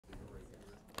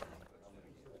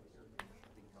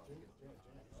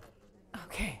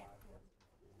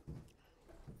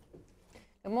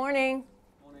Good morning.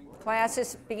 Morning. Class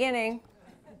is beginning.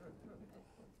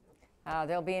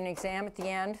 There'll be an exam at the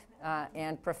end,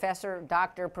 and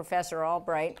Dr. Professor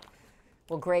Albright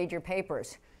will grade your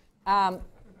papers. I'm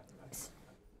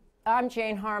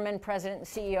Jane Harmon, President and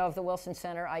CEO of the Wilson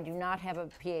Center. I do not have a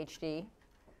PhD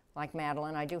like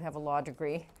Madeleine. I do have a law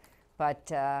degree,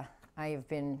 but I have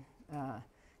been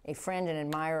a friend and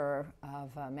admirer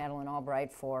of Madeleine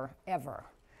Albright forever.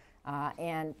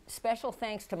 And special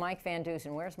thanks to Mike Van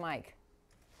Dusen. Where's Mike?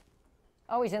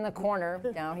 Oh, he's in the corner.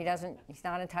 No, he's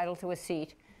not entitled to a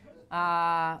seat.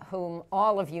 Whom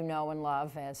all of you know and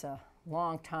love as a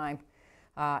long-time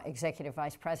executive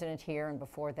vice president here, and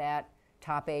before that,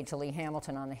 top aide to Lee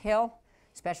Hamilton on the Hill.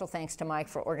 Special thanks to Mike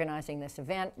for organizing this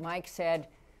event. Mike said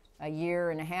a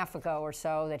year and a half ago or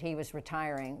so that he was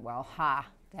retiring. Well,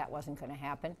 that wasn't going to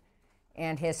happen.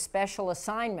 And his special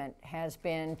assignment has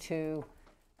been to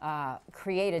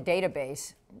create a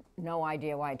database, no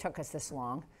idea why it took us this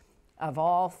long, of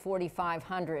all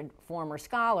 4,500 former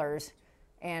scholars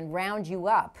and round you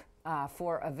up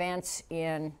for events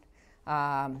in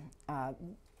some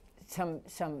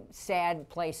sad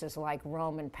places like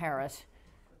Rome and Paris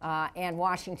and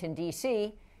Washington,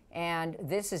 D.C. And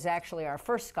this is actually our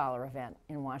first scholar event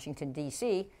in Washington,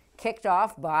 D.C., kicked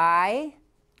off by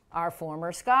our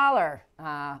former scholar,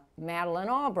 Madeleine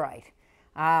Albright.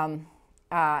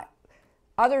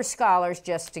 Other scholars,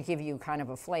 just to give you kind of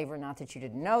a flavor, not that you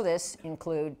didn't know this,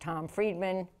 include Tom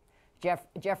Friedman,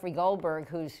 Jeffrey Goldberg,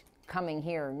 who's coming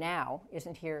here now.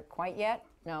 Isn't here quite yet?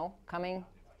 No, coming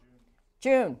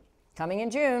June. Coming in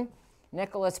June.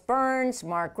 Nicholas Burns,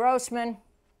 Mark Grossman,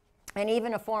 and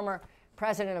even a former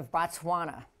president of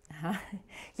Botswana.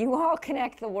 You all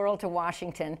connect the world to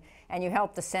Washington, and you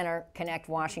help the center connect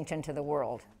Washington to the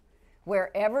world.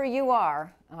 Wherever you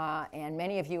are, and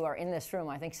many of you are in this room,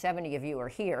 I think 70 of you are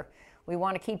here, we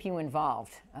want to keep you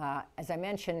involved. As I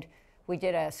mentioned, we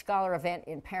did a scholar event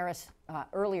in Paris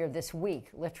earlier this week,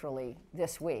 literally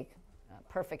this week.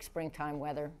 Perfect springtime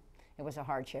weather. It was a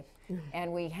hardship.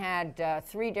 And we had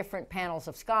 3 different panels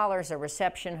of scholars, a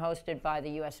reception hosted by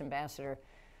the U.S. ambassador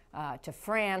to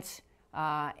France,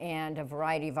 and a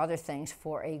variety of other things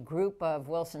for a group of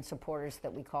Wilson supporters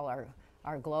that we call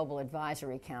our Global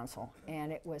Advisory Council.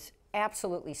 And it was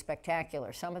absolutely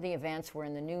spectacular. Some of the events were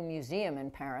in the new museum in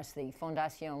Paris, the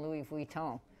Fondation Louis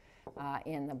Vuitton,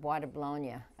 in the Bois de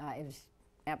Boulogne. It was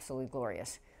absolutely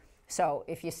glorious. So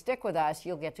if you stick with us,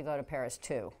 you'll get to go to Paris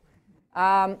too.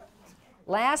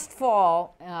 Last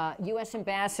fall, U.S.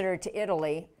 Ambassador to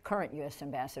Italy, current U.S.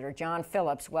 Ambassador John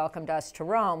Phillips, welcomed us to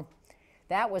Rome.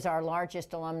 That was our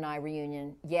largest alumni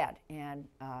reunion yet, and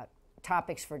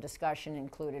topics for discussion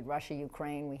included Russia,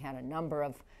 Ukraine. We had a number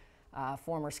of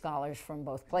former scholars from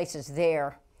both places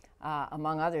there,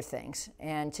 among other things.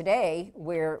 And today,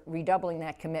 we're redoubling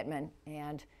that commitment,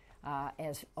 and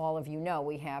as all of you know,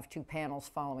 we have 2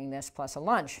 panels following this, plus a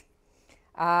lunch.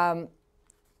 I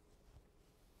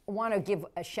want to give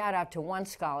a shout out to one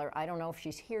scholar. I don't know if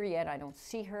she's here yet. I don't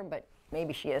see her, but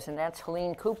maybe she is, and that's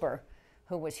Helene Cooper,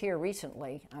 who was here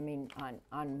recently. I mean,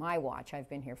 on my watch. I've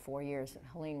been here 4 years.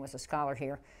 Helene was a scholar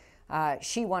here.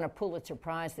 She won a Pulitzer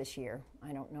Prize this year.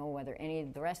 I don't know whether any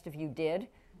of the rest of you did,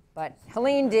 but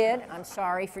Helene did. I'm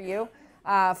sorry for you,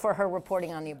 for her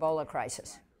reporting on the Ebola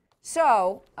crisis.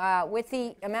 So, with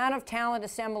the amount of talent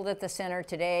assembled at the center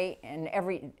today, and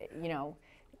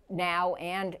now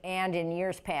and in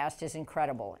years past, is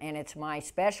incredible. And it's my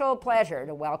special pleasure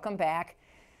to welcome back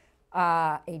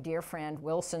a dear friend,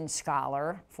 Wilson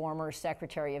scholar, former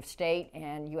Secretary of State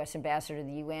and U.S. Ambassador to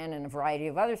the UN, and a variety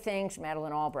of other things,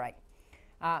 Madeleine Albright.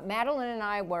 Madeleine and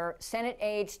I were Senate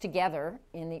aides together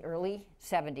in the early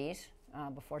 70s,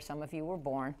 before some of you were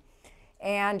born.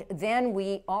 And then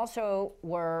we also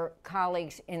were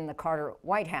colleagues in the Carter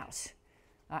White House.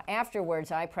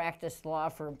 Afterwards, I practiced law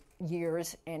for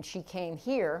years, and she came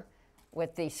here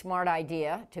with the smart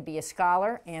idea to be a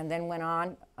scholar, and then went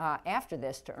on after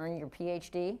this to earn your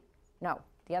PhD. No,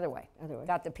 the other way.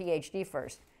 Got the PhD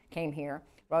first, came here,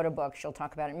 wrote a book. She'll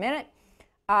talk about it in a minute.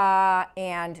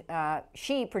 And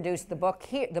she produced the book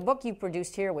here. The book you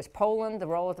produced here was Poland, the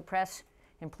Role of the Press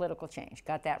in Political Change.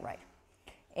 Got that right.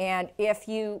 And if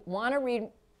you want to read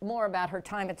more about her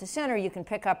time at the center, you can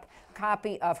pick up a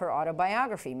copy of her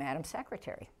autobiography, Madam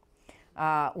Secretary.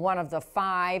 One of the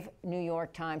 5 New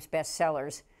York Times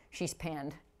bestsellers she's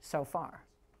penned so far.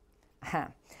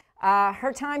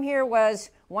 Her time here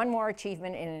was one more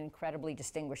achievement in an incredibly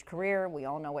distinguished career. We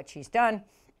all know what she's done.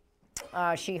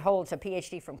 She holds a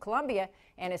PhD from Columbia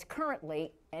and is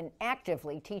currently and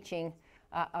actively teaching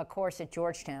a course at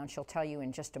Georgetown. She'll tell you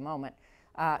in just a moment.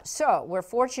 So we're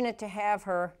fortunate to have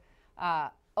her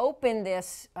open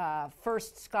this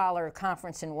first scholar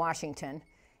conference in Washington,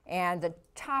 and the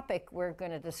topic we're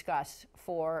going to discuss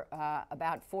for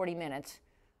about 40 minutes,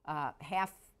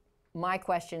 half my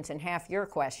questions and half your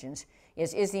questions,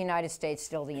 is the United States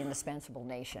still the indispensable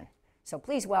nation? So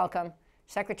please welcome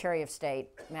Secretary of State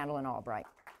Madeleine Albright.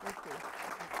 Thank you.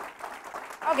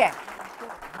 Okay.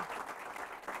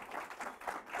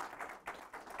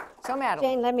 So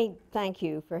Madeleine. Jane, let me thank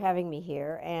you for having me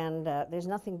here, and there's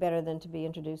nothing better than to be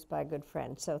introduced by a good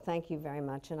friend, so thank you very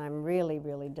much, and I'm really,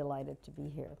 really delighted to be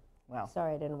here. Well.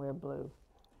 Sorry I didn't wear blue.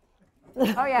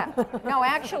 Oh yeah, no,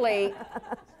 actually,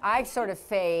 I sort of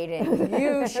fade and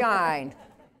you shine.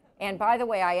 And by the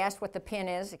way, I asked what the pin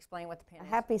is. Explain what the pin is. A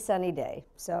happy sunny day,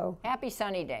 so. Happy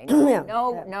sunny day. Yeah.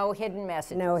 No hidden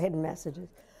messages. No hidden messages.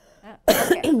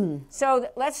 Okay. So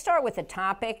let's start with the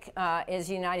topic. Is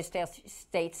the United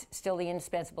States still the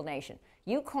indispensable nation?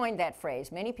 You coined that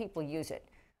phrase. Many people use it.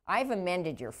 I've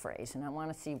amended your phrase, and I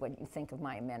want to see what you think of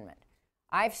my amendment.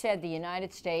 I've said the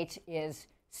United States is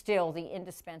still the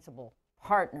indispensable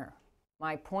partner.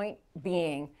 My point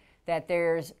being that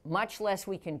there's much less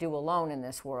we can do alone in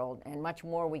this world and much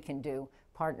more we can do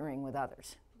partnering with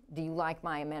others. Do you like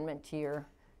my amendment to your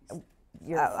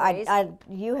phrase?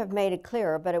 You have made it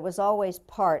clearer, but it was always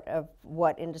part of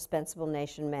what indispensable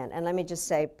nation meant. And let me just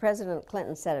say, President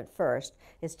Clinton said it first.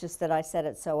 It's just that I said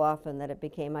it so often that it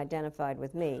became identified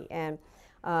with me. And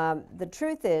the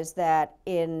truth is that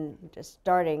in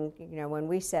starting, when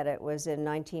we said it was in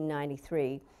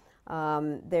 1993,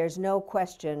 there's no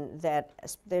question that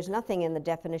there's nothing in the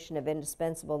definition of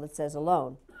indispensable that says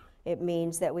alone. It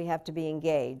means that we have to be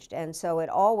engaged. And so it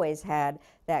always had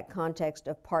that context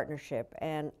of partnership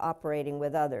and operating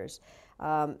with others.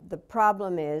 The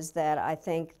problem is that I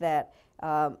think that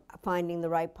finding the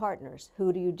right partners,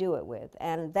 who do you do it with?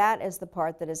 And that is the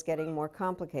part that is getting more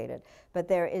complicated. But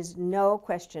there is no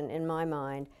question in my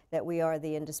mind that we are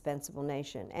the indispensable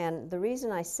nation. And the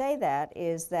reason I say that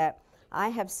is that I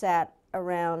have sat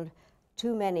around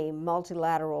too many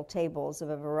multilateral tables of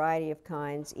a variety of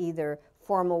kinds, either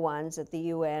formal ones at the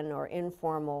UN or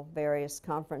informal various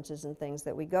conferences and things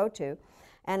that we go to.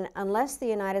 And unless the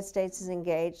United States is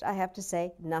engaged, I have to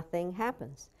say nothing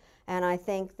happens. And I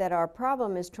think that our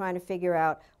problem is trying to figure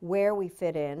out where we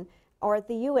fit in. Or at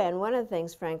the UN, one of the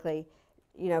things, frankly,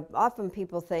 often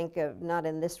people think of, not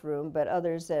in this room, but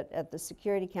others at the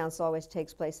Security Council always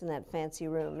takes place in that fancy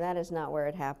room. That is not where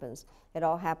it happens. It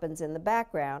all happens in the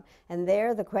background. And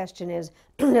there the question is,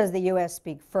 does the U.S.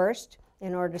 speak first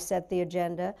in order to set the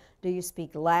agenda? Do you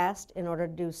speak last in order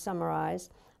to summarize?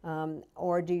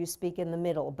 Or do you speak in the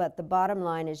middle? But the bottom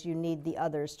line is you need the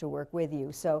others to work with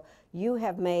you. So you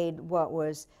have made what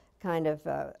was kind of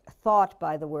thought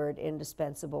by the word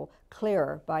indispensable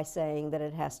clearer by saying that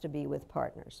it has to be with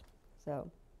partners.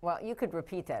 So, well, you could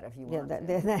repeat that if you want.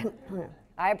 Yeah.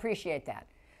 I appreciate that.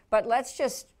 But let's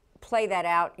just play that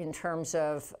out in terms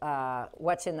of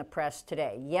what's in the press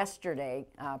today. Yesterday,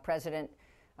 President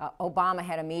Obama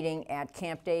had a meeting at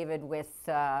Camp David with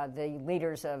the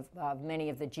leaders of many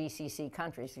of the GCC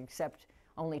countries, except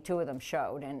only 2 of them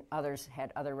showed, and others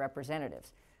had other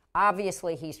representatives.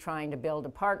 Obviously, he's trying to build a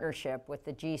partnership with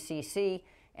the GCC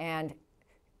and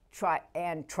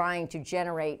trying to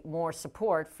generate more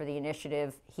support for the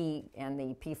initiative he and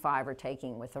the P5 are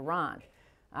taking with Iran.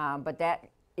 But that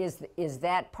is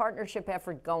that partnership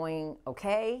effort going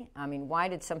okay? I mean, why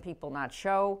did some people not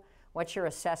show? What's your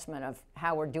assessment of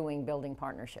how we're doing building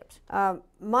partnerships?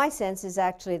 My sense is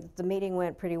actually that the meeting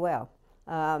went pretty well.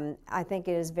 I think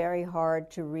it is very hard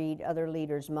to read other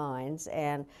leaders' minds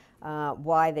and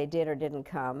why they did or didn't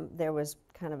come. There was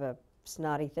kind of a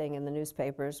snotty thing in the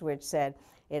newspapers which said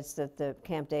it's that the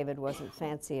Camp David wasn't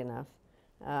fancy enough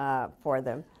for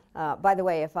them. By the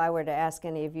way, if I were to ask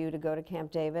any of you to go to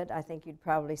Camp David, I think you'd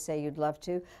probably say you'd love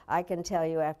to. I can tell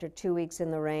you after 2 weeks in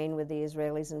the rain with the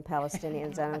Israelis and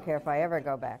Palestinians, I don't care if I ever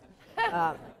go back.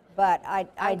 But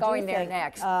I'm going there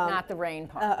next, not the rain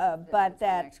part. But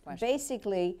that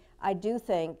basically, I do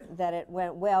think that it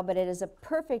went well, but it is a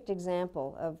perfect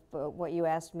example of what you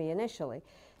asked me initially.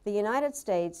 The United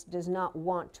States does not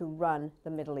want to run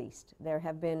the Middle East. There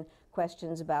have been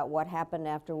questions about what happened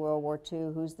after World War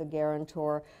II, who's the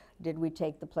guarantor, did we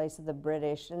take the place of the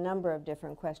British, a number of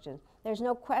different questions. There's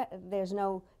no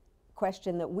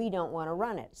question that we don't want to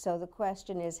run it. So the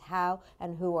question is how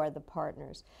and who are the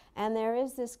partners. And there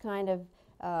is this kind of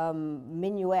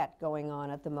minuet going on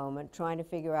at the moment, trying to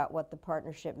figure out what the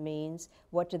partnership means,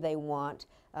 what do they want,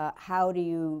 how do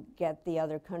you get the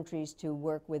other countries to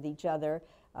work with each other,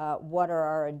 what are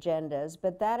our agendas.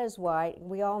 But that is why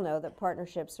we all know that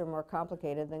partnerships are more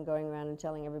complicated than going around and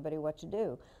telling everybody what to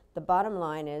do. the bottom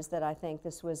line is that I think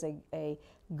this was a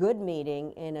good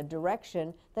meeting in a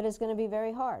direction that is going to be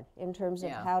very hard in terms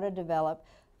of how to develop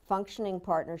functioning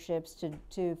partnerships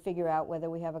to figure out whether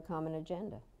we have a common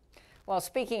agenda. Well,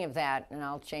 speaking of that, and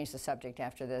I'll change the subject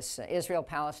after this,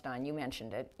 Israel-Palestine, you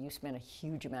mentioned it. You spent a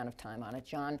huge amount of time on it.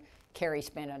 John Kerry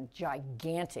spent a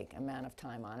gigantic amount of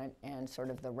time on it, and sort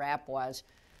of the rap was,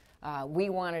 we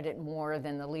wanted it more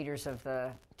than the leaders of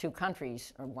the two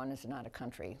countries, or one is not a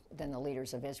country, than the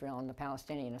leaders of Israel and the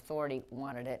Palestinian Authority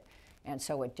wanted it, and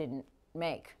so it didn't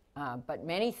make. But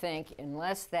many think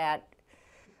unless that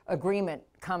agreement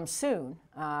comes soon,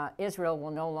 Israel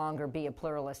will no longer be a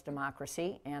pluralist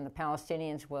democracy, and the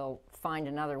Palestinians will find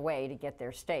another way to get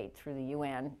their state through the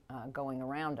UN going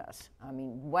around us. I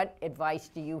mean, what advice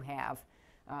do you have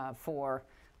for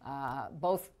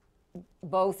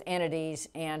both entities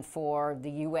and for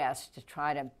the U.S. to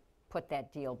try to put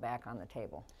that deal back on the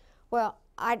table? Well,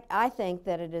 I think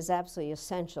that it is absolutely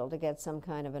essential to get some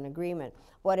kind of an agreement.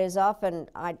 What is often,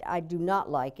 I do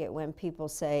not like it when people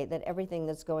say that everything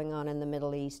that's going on in the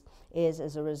Middle East is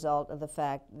as a result of the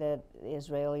fact that the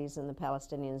Israelis and the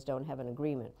Palestinians don't have an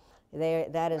agreement.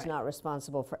 That is not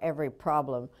responsible for every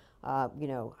problem, you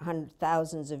know,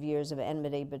 thousands of years of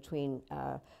enmity between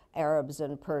Arabs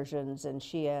and Persians and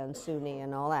Shia and Sunni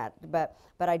and all that. But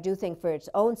I do think for its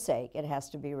own sake it has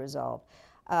to be resolved.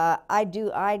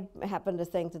 I happen to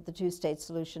think that the two-state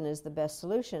solution is the best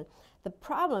solution. The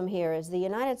problem here is the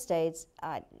United States,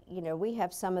 you know, we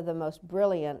have some of the most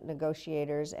brilliant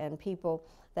negotiators and people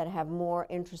that have more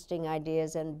interesting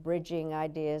ideas and bridging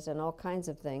ideas and all kinds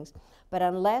of things. But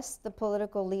unless the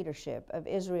political leadership of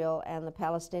Israel and the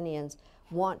Palestinians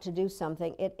want to do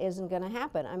something, it isn't going to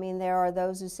happen. I mean, there are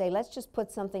those who say, let's just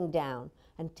put something down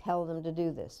and tell them to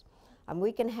do this.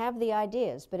 We can have the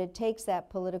ideas, but it takes that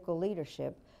political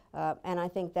leadership, and I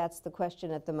think that's the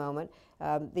question at the moment.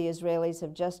 The Israelis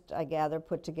have just, I gather,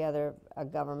 put together a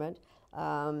government.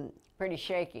 Pretty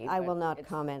shaky. I will not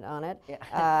comment on it.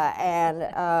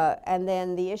 Yeah. And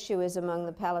then the issue is among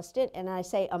the Palestinians, and I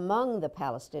say among the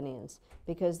Palestinians,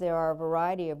 because there are a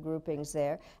variety of groupings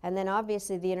there. And then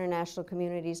obviously the international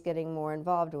community is getting more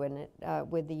involved in it,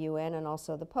 with the UN and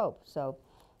also the Pope. So.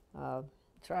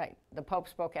 That's right. The Pope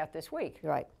spoke out this week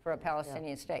for a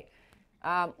Palestinian state.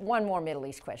 One more Middle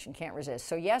East question, can't resist.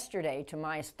 So yesterday, to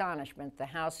my astonishment, the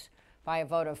House, by a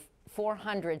vote of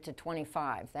 400 to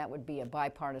 25, that would be a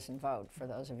bipartisan vote for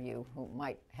those of you who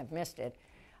might have missed it.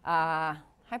 Hi,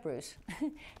 Bruce.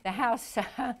 The House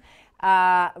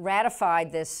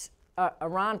ratified this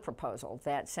Iran proposal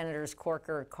that Senators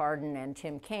Corker, Cardin, and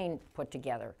Tim Kaine put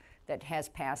together that has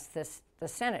passed the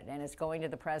Senate, and it's going to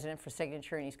the president for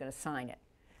signature, and he's going to sign it.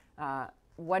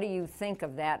 What do you think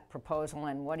of that proposal,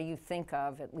 and what do you think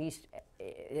of, at least,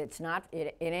 it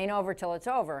ain't over till it's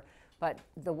over, but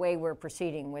the way we're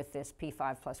proceeding with this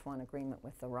P5+1 agreement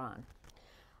with Iran?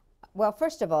 Well,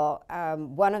 first of all,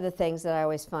 one of the things that I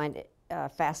always find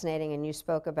fascinating, and you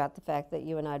spoke about the fact that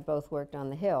you and I both worked on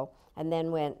the Hill and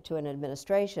then went to an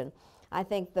administration. I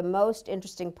think the most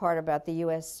interesting part about the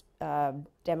U.S.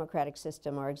 democratic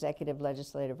system are executive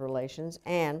legislative relations,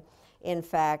 and in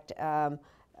fact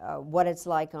what it's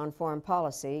like on foreign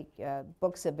policy.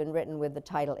 Books have been written with the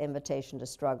title Invitation to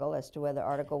Struggle as to whether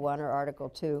Article 1 or Article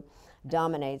 2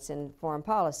 dominates in foreign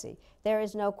policy. There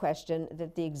is no question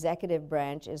that the executive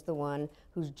branch is the one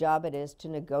whose job it is to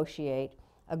negotiate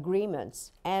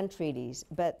agreements and treaties,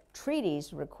 but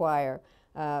treaties require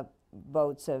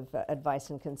votes of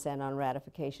advice and consent on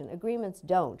ratification. Agreements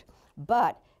don't.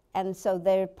 And so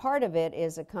part of it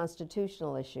is a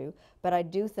constitutional issue, but I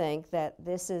do think that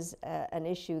this is an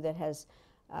issue that has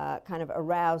kind of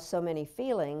aroused so many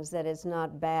feelings that it's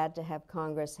not bad to have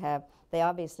Congress they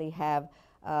obviously have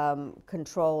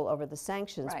control over the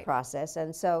sanctions process.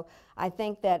 And so I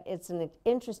think that it's an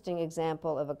interesting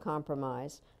example of a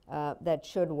compromise that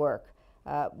should work.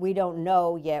 We don't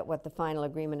know yet what the final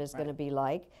agreement is going to be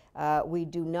like. We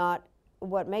do not.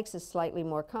 What makes it slightly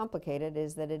more complicated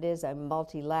is that it is a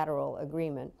multilateral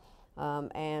agreement,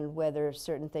 and whether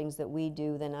certain things that we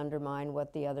do then undermine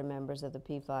what the other members of the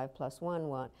P5+1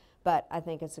 want. But I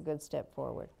think it's a good step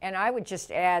forward. And I would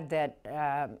just add that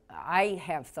I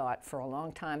have thought for a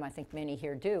long time, I think many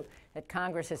here do, that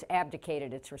Congress has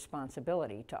abdicated its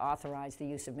responsibility to authorize the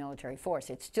use of military force.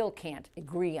 It still can't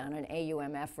agree on an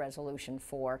AUMF resolution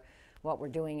for what we're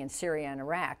doing in Syria and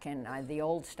Iraq, and the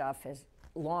old stuff has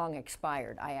long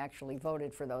expired. I actually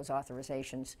voted for those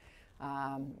authorizations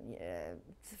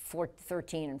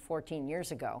 13 and 14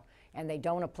 years ago. and they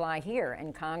don't apply here,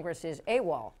 and Congress is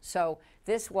AWOL. So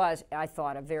this was, I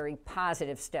thought, a very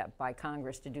positive step by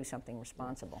Congress to do something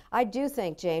responsible. I do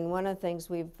think, Jane, one of the things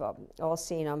we've all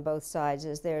seen on both sides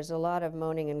is there's a lot of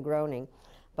moaning and groaning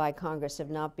by Congress of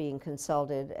not being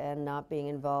consulted and not being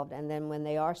involved, and then when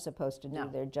they are supposed to do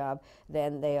their job,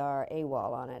 then they are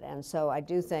AWOL on it. And so I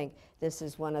do think this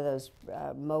is one of those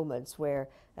moments where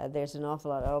there's an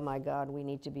awful lot, oh my God, we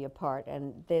need to be a part,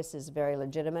 and this is very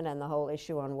legitimate, and the whole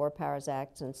issue on War Powers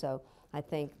Acts, and so I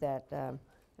think that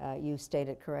you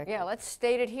stated correctly. Yeah, let's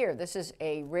state it here. This is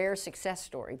a rare success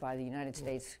story by the United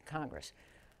States Congress.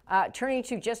 Turning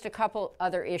to just a couple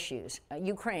other issues,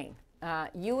 Ukraine.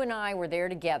 You and I were there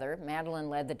together. Madeleine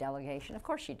led the delegation, of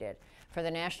course she did, for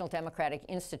the National Democratic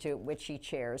Institute, which she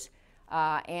chairs,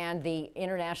 and the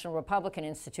International Republican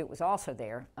Institute was also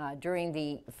there during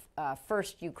the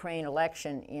first Ukraine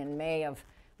election in May of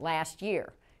last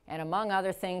year. And among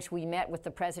other things, we met with the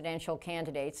presidential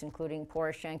candidates, including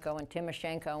Poroshenko and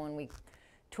Tymoshenko, and we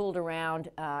tooled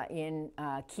around in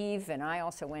Kyiv, and I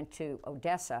also went to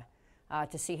Odessa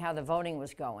to see how the voting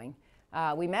was going.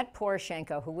 We met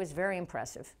Poroshenko, who was very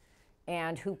impressive,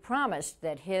 and who promised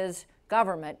that his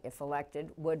government, if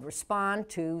elected, would respond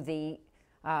to the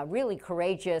really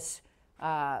courageous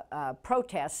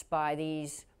protests by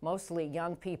these mostly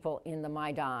young people in the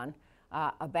Maidan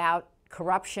about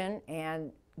corruption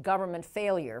and government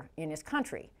failure in his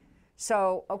country.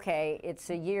 So, okay, it's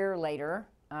a year later.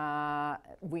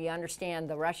 We understand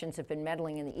the Russians have been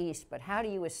meddling in the East, but how do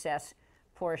you assess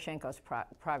Poroshenko's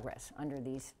progress under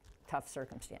these tough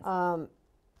circumstances?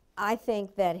 I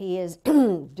think that he is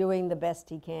doing the best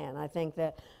he can. I think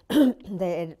that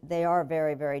they are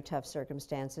very, very tough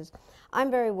circumstances. I'm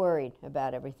very worried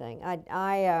about everything.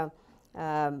 I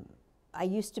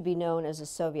used to be known as a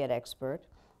Soviet expert,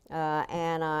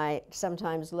 and I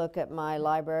sometimes look at my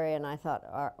library and I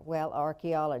thought, well,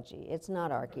 archaeology. It's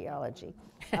not archaeology.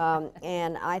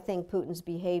 And I think Putin's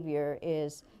behavior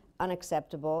is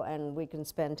unacceptable, and we can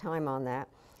spend time on that.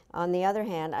 On the other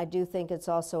hand, I do think it's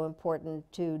also important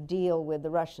to deal with the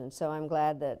Russians. So I'm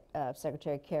glad that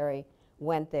Secretary Kerry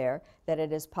went there, that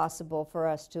it is possible for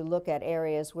us to look at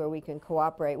areas where we can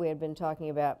cooperate. We had been talking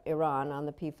about Iran on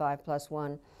the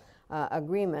P5+1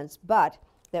 agreements, but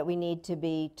that we need to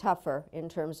be tougher in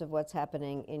terms of what's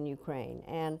happening in Ukraine.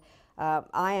 And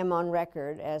I am on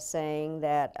record as saying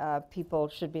that people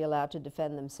should be allowed to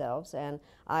defend themselves, and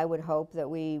I would hope that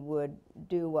we would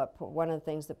do what one of the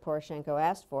things that Poroshenko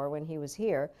asked for when he was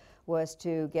here was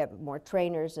to get more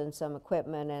trainers and some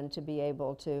equipment and to be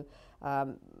able to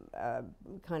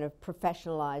kind of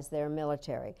professionalize their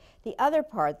military. The other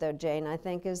part, though, Jane, I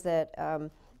think is that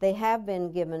they have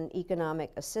been given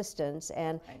economic assistance,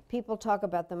 and people talk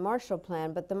about the Marshall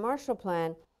Plan, but the Marshall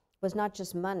Plan was not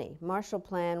just money. Marshall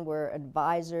Plan were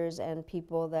advisors and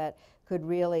people that could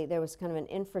really, there was kind of an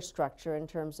infrastructure in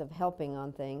terms of helping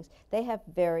on things. They have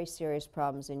very serious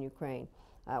problems in Ukraine.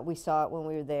 We saw it when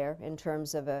we were there in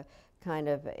terms of a kind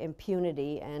of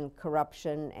impunity and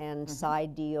corruption and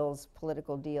side deals,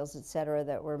 political deals, et cetera,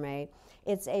 that were made.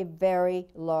 It's a very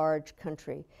large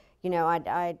country. You know,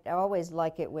 I always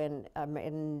like it when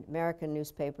in American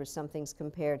newspapers something's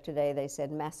compared. Today they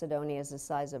said Macedonia is the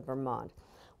size of Vermont.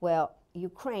 Well,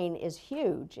 Ukraine is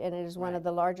huge, and it is one of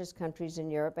the largest countries in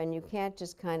Europe, and you can't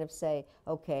just kind of say,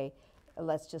 okay,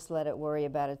 let's just let it worry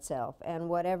about itself. And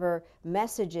whatever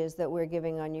messages that we're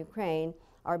giving on Ukraine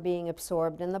are being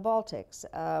absorbed in the Baltics.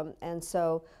 And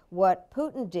so what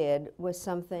Putin did was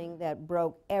something that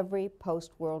broke every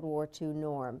post-World War II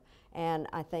norm, and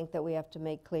I think that we have to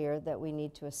make clear that we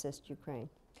need to assist Ukraine.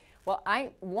 Well,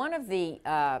 one of the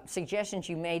suggestions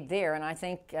you made there, and I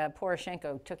think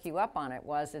Poroshenko took you up on it,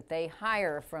 was that they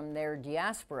hire from their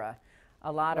diaspora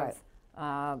a lot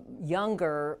of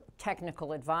younger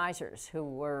technical advisors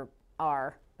who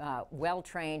are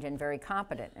well-trained and very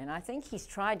competent. And I think he's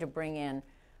tried to bring in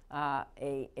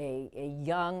a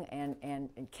young and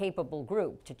capable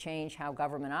group to change how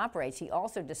government operates. He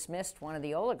also dismissed one of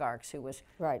the oligarchs who was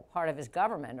part of his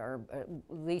government, or at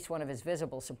least one of his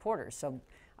visible supporters. So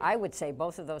I would say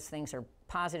both of those things are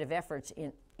positive efforts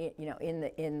in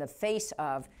the face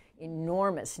of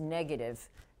enormous negative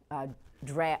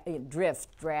draft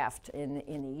in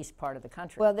the east part of the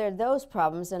country. Well, there are those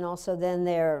problems, and also then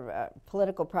there are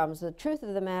political problems. The truth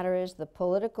of the matter is the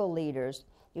political leaders,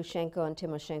 Yushchenko and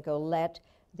Tymoshenko, let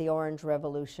the Orange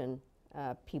Revolution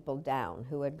people down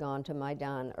who had gone to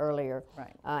Maidan earlier,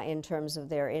 Right. in terms of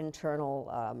their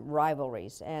internal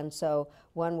rivalries. And so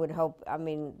one would hope, I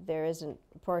mean, there isn't,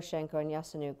 Poroshenko and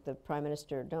Yatsenyuk, the prime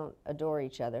minister, don't adore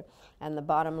each other. And the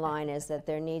bottom line is that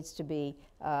there needs to be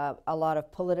a lot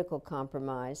of political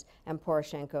compromise, and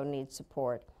Poroshenko needs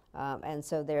support. And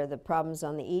so there are the problems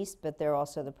on the east, but there are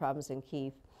also the problems in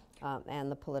Kyiv. And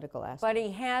the political aspect. But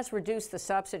he has reduced the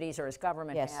subsidies, or his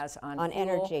government has, on fuel.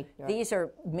 energy. Right. These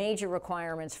are major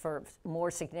requirements for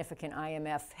more significant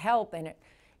IMF help, and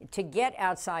to get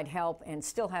outside help and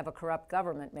still have a corrupt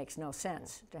government makes no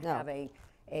sense. To have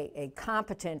a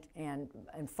competent and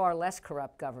far less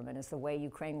corrupt government is the way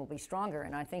Ukraine will be stronger.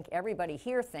 And I think everybody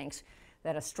here thinks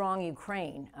that a strong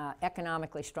Ukraine,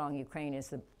 economically strong Ukraine, is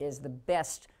the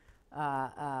best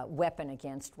weapon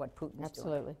against what Putin's doing.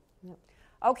 Absolutely. Yep.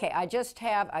 Okay,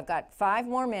 I've got 5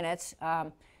 more minutes.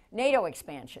 NATO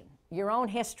expansion. Your own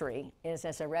history is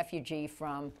as a refugee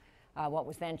from what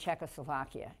was then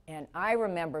Czechoslovakia. And I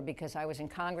remember, because I was in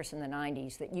Congress in the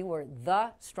 90s, that you were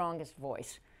the strongest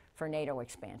voice for NATO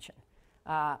expansion.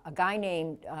 A guy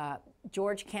named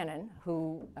George Kennan,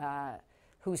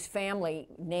 whose family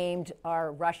named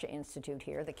our Russia Institute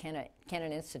here, the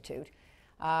Kennan Institute,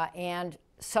 and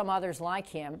some others like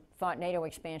him thought NATO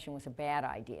expansion was a bad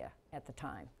idea at the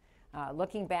time.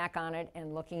 Looking back on it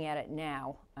and looking at it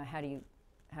now, how do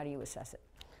you assess it?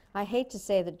 I hate to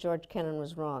say that George Kennan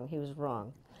was wrong. He was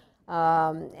wrong.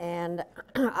 And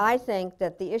I think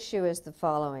that the issue is the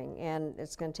following, and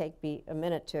it's going to take me a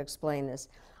minute to explain this.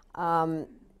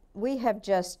 We have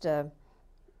just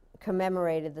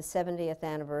commemorated the 70th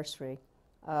anniversary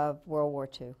of World War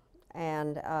II.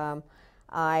 And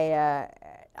I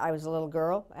was a little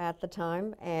girl at the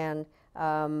time, and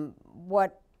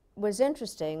what was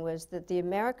interesting was that the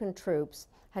American troops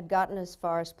had gotten as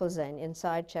far as Plzeň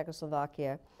inside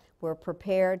Czechoslovakia, were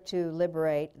prepared to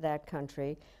liberate that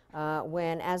country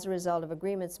when, as a result of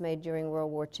agreements made during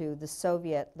World War II,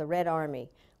 the Red Army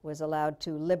was allowed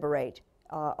to liberate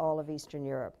all of Eastern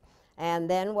Europe. And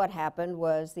then what happened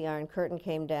was the Iron Curtain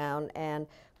came down, and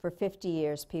for 50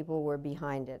 years people were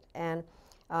behind it. And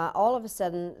all of a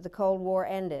sudden the Cold War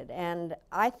ended, and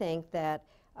I think that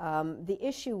the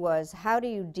issue was, how do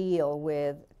you deal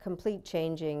with complete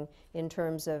changing in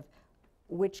terms of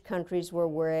which countries were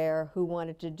where, who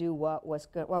wanted to do what was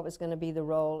going to be the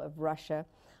role of Russia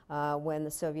when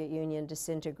the Soviet Union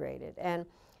disintegrated. And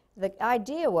the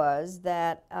idea was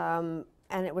that, and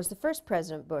it was the first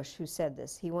President Bush who said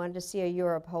this, he wanted to see a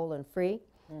Europe whole and free.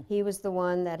 He was the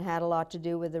one that had a lot to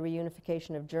do with the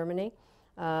reunification of Germany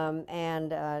and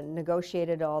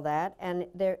negotiated all that, and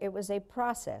it was a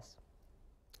process.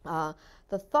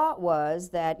 The thought was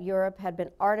that Europe had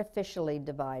been artificially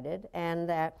divided, and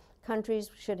that countries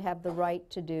should have the right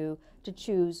to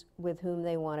choose with whom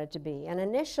they wanted to be. And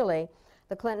initially,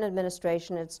 the Clinton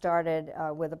administration had started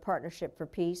with a Partnership for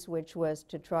Peace, which was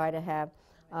to try to have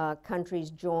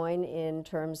countries join in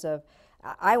terms of,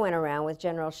 I went around with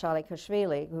General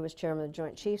Shalikashvili, who was chairman of the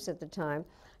Joint Chiefs at the time,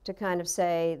 to kind of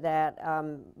say that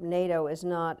NATO is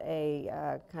not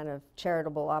a kind of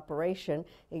charitable operation.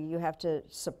 You have to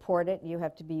support it. You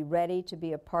have to be ready to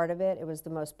be a part of it. It was the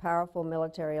most powerful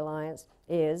military alliance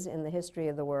in the history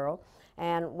of the world,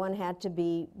 and one had to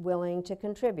be willing to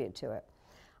contribute to it.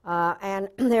 And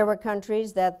there were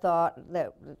countries that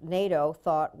NATO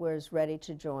thought was ready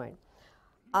to join.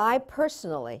 I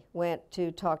personally went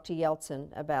to talk to Yeltsin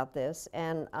about this,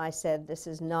 and I said, this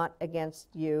is not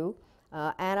against you.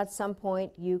 And at some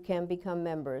point, you can become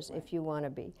members if you want to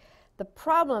be. The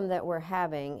problem that we're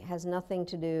having has nothing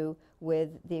to do with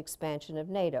the expansion of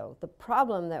NATO. The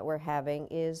problem that we're having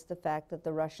is the fact that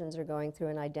the Russians are going through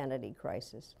an identity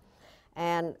crisis.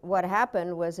 And what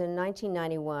happened was in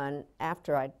 1991,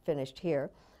 after I'd finished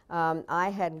here, I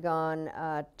had gone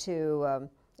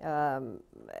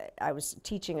I was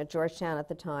teaching at Georgetown at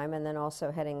the time, and then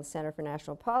also heading the Center for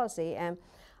National Policy, and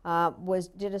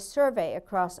did a survey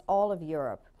across all of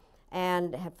Europe,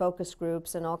 and had focus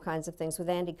groups and all kinds of things with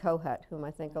Andy Kohut, whom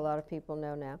I think a lot of people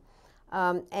know now.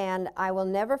 And I will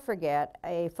never forget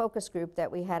a focus group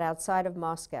that we had outside of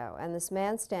Moscow, and this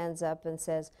man stands up and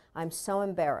says, I'm so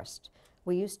embarrassed.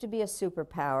 We used to be a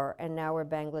superpower, and now we're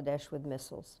Bangladesh with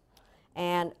missiles.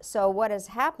 And so what has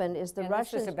happened is the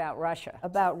Russians... This is about Russia.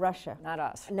 About Russia. Not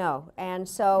us. No. And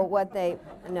so what they...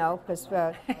 No, because...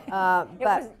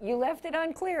 you left it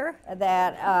unclear.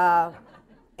 That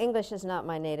English is not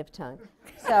my native tongue.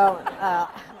 So,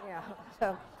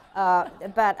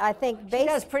 but I think... She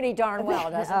does pretty darn well,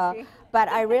 doesn't she? But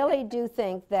I really do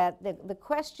think that the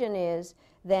question is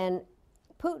then,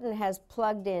 Putin has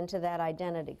plugged into that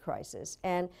identity crisis,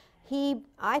 and he,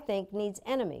 I think, needs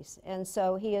enemies. And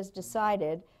so he has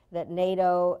decided that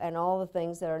NATO and all the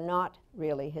things that are not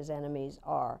really his enemies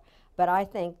are. But I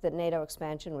think that NATO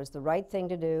expansion was the right thing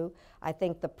to do. I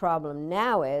think the problem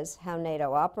now is how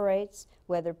NATO operates,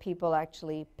 whether people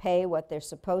actually pay what they're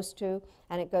supposed to.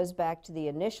 And it goes back to the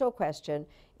initial question,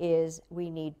 is we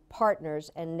need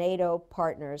partners, and NATO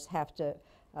partners have to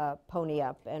pony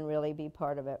up and really be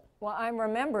part of it. Well, I'm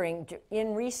remembering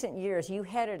in recent years you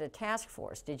headed a task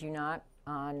force, did you not,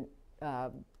 on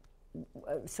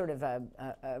sort of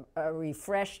a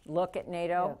refreshed look at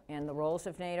NATO and the roles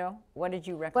of NATO? What did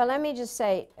you recommend? Well, let me just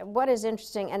say, what is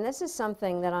interesting, and this is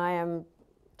something that I am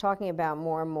talking about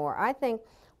more and more, I think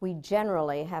we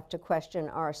generally have to question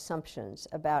our assumptions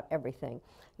about everything,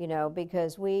 you know,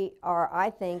 because we are, I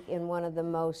think, in one of the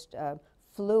most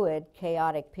fluid,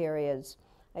 chaotic periods.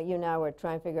 You know, we're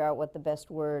trying to figure out what the best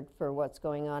word for what's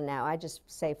going on now. I just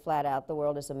say flat out, the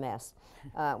world is a mess,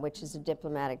 which is a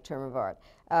diplomatic term of art.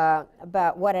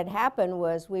 But what had happened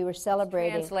was we were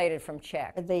celebrating— translated from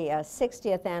Czech. The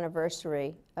 60th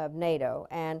anniversary of NATO,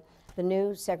 and the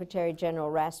new Secretary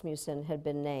General Rasmussen had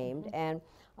been named. And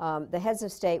the heads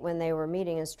of state, when they were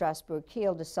meeting in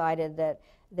Strasbourg-Kiel, decided that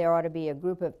there ought to be a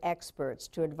group of experts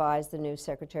to advise the new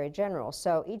Secretary General.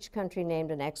 So each country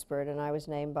named an expert, and I was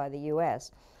named by the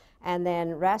US. And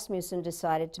then Rasmussen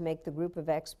decided to make the group of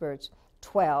experts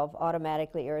 12,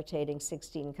 automatically irritating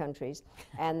 16 countries,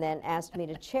 and then asked me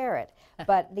to chair it.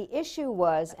 But the issue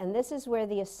was, and this is where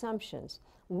the assumptions,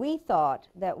 we thought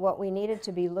that what we needed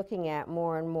to be looking at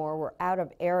more and more were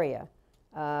out-of-area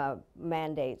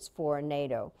mandates for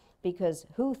NATO, because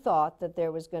who thought that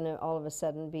there was going to all of a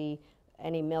sudden be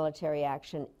any military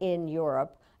action in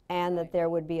Europe, and that there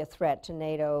would be a threat to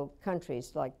NATO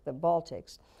countries like the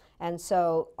Baltics. And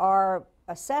so our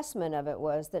assessment of it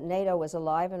was that NATO was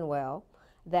alive and well,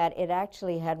 that it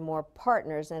actually had more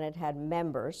partners than it had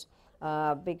members,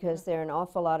 because there are an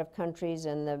awful lot of countries,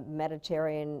 and the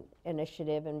Mediterranean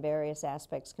Initiative and various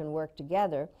aspects can work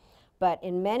together. But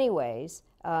in many ways,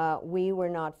 we were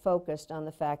not focused on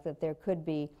the fact that there could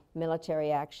be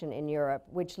military action in Europe,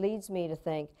 which leads me to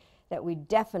think that we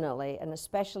definitely, and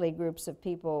especially groups of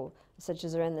people such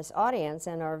as are in this audience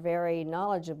and are very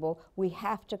knowledgeable, we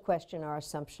have to question our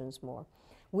assumptions more.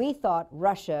 We thought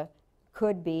Russia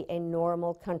could be a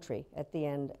normal country at the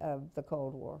end of the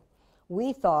Cold War.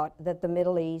 We thought that the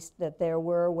Middle East, that there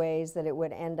were ways that it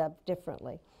would end up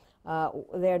differently.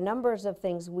 There are numbers of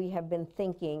things we have been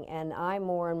thinking, and I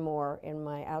more and more in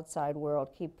my outside world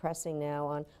keep pressing now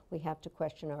on we have to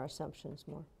question our assumptions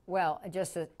more. Well,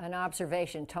 just an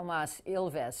observation, Toomas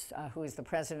Ilves, who is the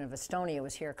president of Estonia,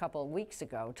 was here a couple of weeks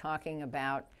ago talking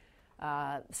about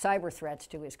cyber threats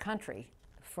to his country.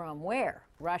 From where?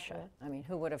 Russia. I mean,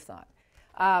 who would have thought?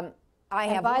 And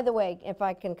by the way, if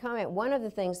I can comment, one of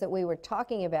the things that we were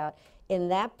talking about in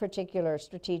that particular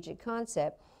strategic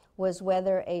concept was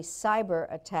whether a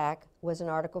cyber attack was an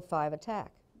Article 5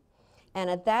 attack. And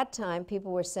at that time,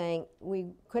 people were saying we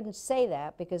couldn't say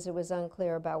that because it was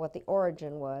unclear about what the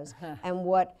origin was and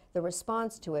what the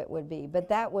response to it would be. But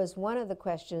that was one of the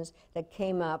questions that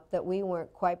came up that we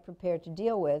weren't quite prepared to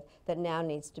deal with, that now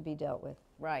needs to be dealt with.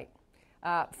 Right.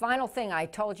 Final thing, I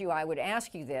told you I would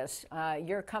ask you this.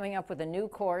 You're coming up with a new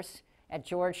course at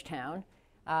Georgetown,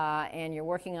 and you're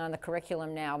working on the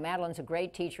curriculum now. Madeleine's a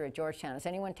great teacher at Georgetown. Has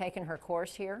anyone taken her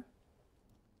course here?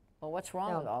 Well, what's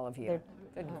wrong with all of you?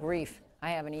 Good grief.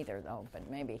 I haven't either, though, but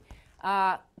maybe.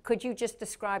 Could you just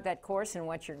describe that course and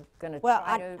what you're going to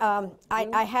try to do?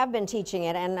 I have been teaching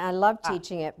it, and I love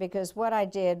teaching it, because what I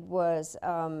did was,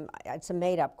 it's a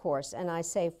made-up course, and I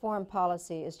say foreign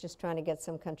policy is just trying to get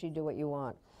some country to do what you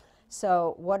want.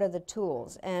 So what are the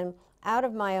tools? And out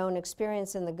of my own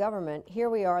experience in the government, here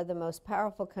we are, the most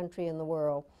powerful country in the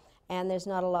world, and there's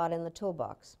not a lot in the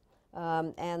toolbox.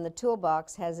 And the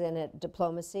toolbox has in it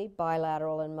diplomacy,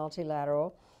 bilateral and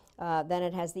multilateral. Then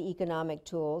it has the economic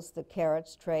tools, the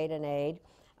carrots, trade and aid.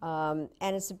 And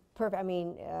it's a perfect, I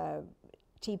mean,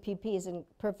 TPP is a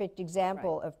perfect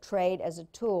example of trade as a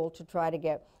tool to try to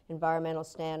get environmental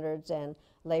standards and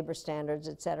labor standards,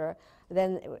 et cetera.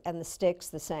 Then, and the sticks,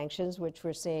 the sanctions, which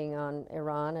we're seeing on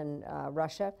Iran and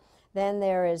Russia. Then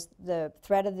there is the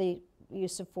threat of the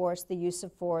use of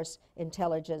force,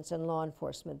 intelligence, and law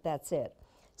enforcement. That's it.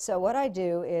 So what I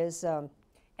do is...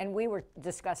 and we were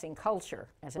discussing culture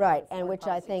as a right, and which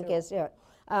I think is... Yeah.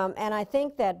 And I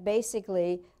think that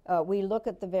basically we look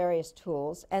at the various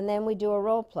tools, and then we do a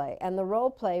role play. And the role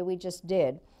play we just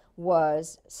did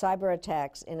was cyber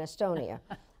attacks in Estonia.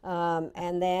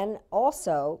 And then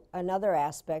also another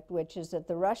aspect, which is that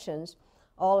the Russians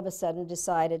all of a sudden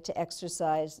decided to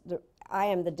exercise. I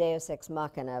am the deus ex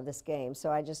machina of this game,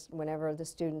 so I just, whenever the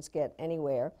students get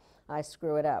anywhere, I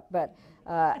screw it up. But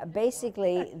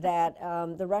basically that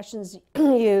the Russians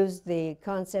used the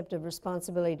concept of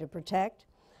responsibility to protect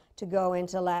to go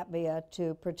into Latvia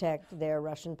to protect their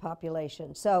Russian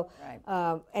population. So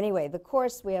anyway, the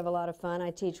course, we have a lot of fun.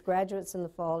 I teach graduates in the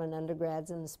fall and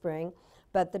undergrads in the spring.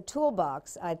 But the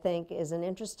toolbox, I think, is an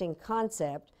interesting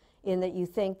concept in that you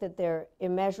think that they're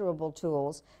immeasurable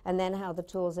tools, and then how the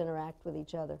tools interact with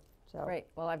each other. So. Great.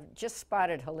 Well, I've just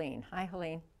spotted Helene. Hi,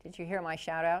 Helene. Did you hear my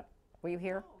shout out? Were you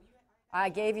here? I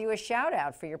gave you a shout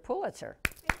out for your Pulitzer.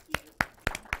 Thank you.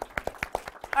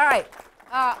 All right.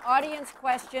 Audience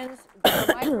questions.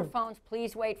 The microphones,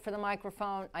 please wait for the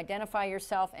microphone. Identify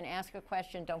yourself and ask a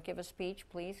question. Don't give a speech,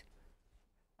 please.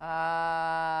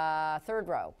 Third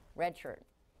row, red shirt.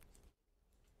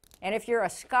 And if you're a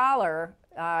scholar,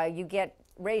 you get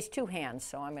raise 2 hands,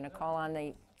 so I'm going to call on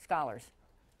the scholars.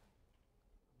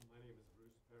 My name is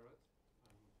Bruce Parrott.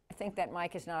 I think that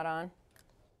mic is not on.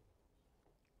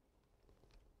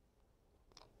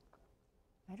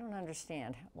 I don't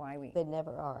understand why we... They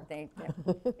never are.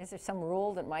 Is there some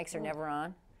rule that mics are never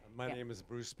on? My name is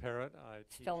Bruce Parrott. I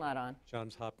teach Still not on.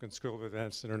 Johns Hopkins School of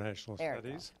Advanced International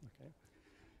Studies. Okay.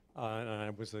 And I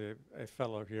was a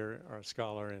fellow here, or a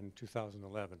scholar, in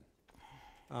 2011.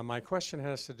 My question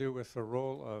has to do with the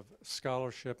role of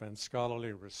scholarship and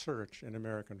scholarly research in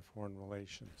American foreign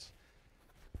relations.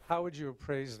 How would you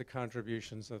appraise the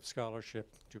contributions of scholarship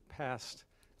to past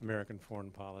American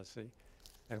foreign policy,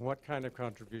 and what kind of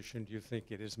contribution do you think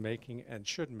it is making and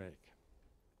should make?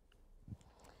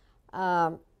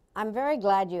 I'm very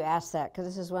glad you asked that, because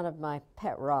this is one of my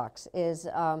pet rocks, is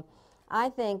I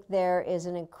think there is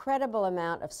an incredible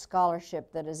amount of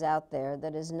scholarship that is out there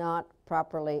that is not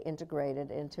properly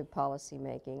integrated into policy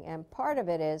making. And part of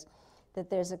it is that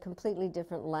there's a completely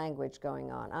different language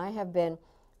going on. I have been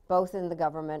both in the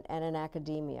government and in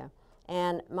academia.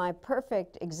 And my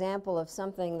perfect example of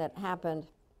something that happened,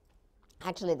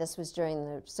 actually this was during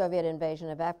the Soviet invasion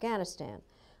of Afghanistan,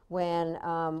 when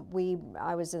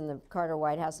I was in the Carter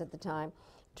White House at the time,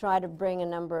 tried to bring a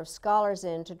number of scholars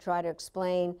in to try to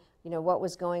explain, what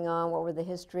was going on, what were the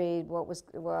history,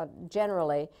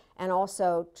 generally, and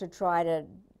also to try to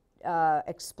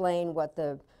explain what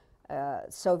the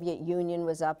Soviet Union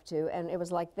was up to. And it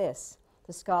was like this.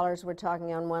 The scholars were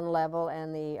talking on one level,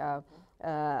 and the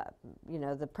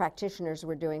practitioners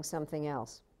were doing something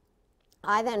else.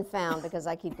 I then found, because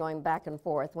I keep going back and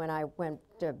forth, when I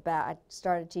I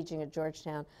started teaching at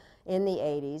Georgetown in the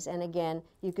 80s, and again,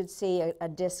 you could see a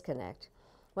disconnect.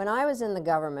 When I was in the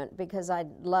government, because I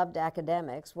loved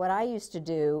academics, what I used to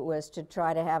do was to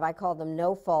try to have, I called them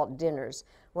no-fault dinners,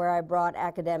 where I brought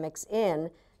academics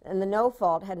in, and the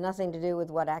no-fault had nothing to do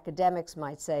with what academics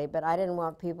might say, but I didn't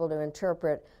want people to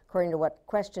interpret, according to what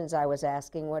questions I was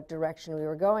asking, what direction we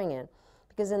were going in.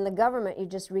 Because in the government, you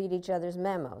just read each other's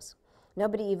memos.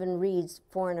 Nobody even reads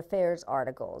foreign affairs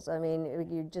articles. I mean,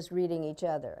 you're just reading each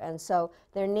other. And so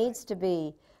there needs to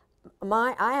be,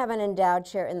 I have an endowed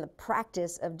chair in the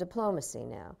practice of diplomacy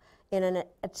now, in an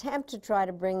attempt to try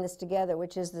to bring this together,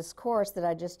 which is this course that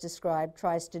I just described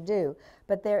tries to do,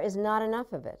 but there is not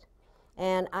enough of it.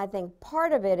 And I think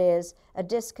part of it is a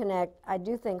disconnect. I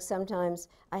do think sometimes,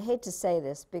 I hate to say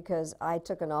this because I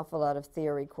took an awful lot of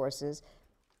theory courses,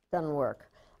 it doesn't work.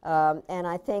 And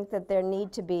I think that there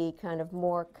need to be kind of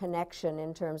more connection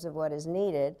in terms of what is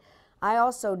needed. I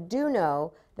also do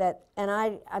know that, and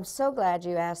I'm so glad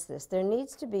you asked this, there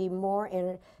needs to be more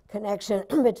connection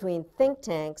between think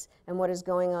tanks and what is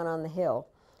going on the Hill.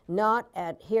 Not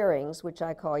at hearings, which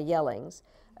I call yellings,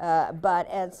 but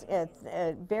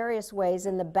at various ways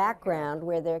in the background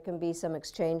where there can be some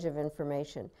exchange of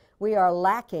information. We are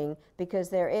lacking because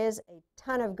there is a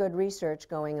ton of good research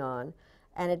going on,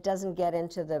 and it doesn't get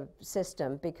into the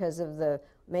system because of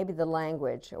maybe the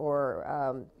language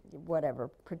or whatever,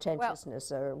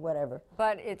 pretentiousness or whatever.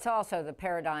 But it's also the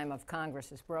paradigm of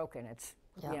Congress is broken. It's,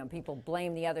 people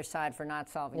blame the other side for not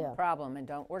solving the problem and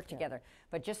don't work together.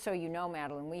 But just so you know,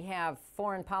 Madeleine, we have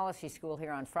Foreign Policy School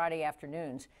here on Friday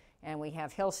afternoons, and we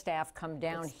have Hill staff come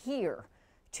down here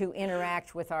to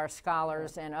interact with our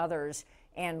scholars and others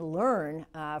and learn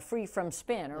free from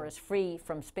spin, or as free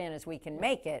from spin as we can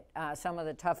make it, some of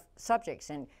the tough subjects.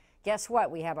 And guess what?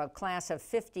 We have a class of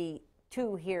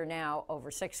 52 here now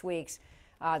over 6 weeks.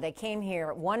 They came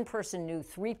here, one person knew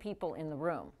 3 people in the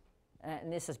room.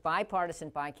 And this is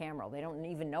bipartisan, bicameral. They don't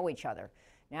even know each other.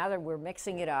 Now that we're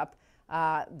mixing it up,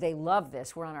 they love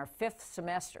this. We're on our 5th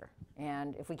semester.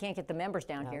 And if we can't get the members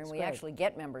down here, and we actually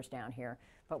get members down here,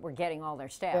 but we're getting all their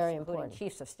staff, including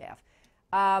chiefs of staff.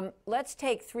 Let's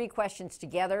take 3 questions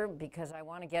together because I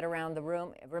want to get around the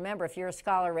room. Remember, if you're a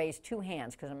scholar, raise 2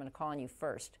 hands because I'm going to call on you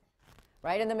first.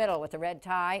 Right in the middle with the red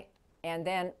tie. And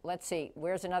then, let's see,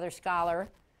 where's another scholar?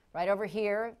 Right over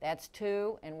here, that's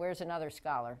 2. And where's another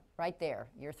scholar? Right there,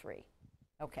 you're 3.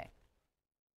 Okay.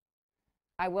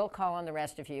 I will call on the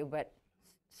rest of you, but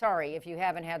sorry, if you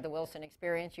haven't had the Wilson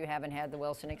experience, you haven't had the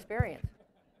Wilson experience.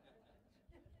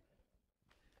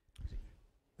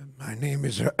 My name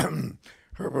is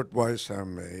Herbert Weiss.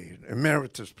 I'm an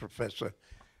emeritus professor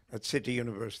at City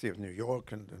University of New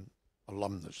York and an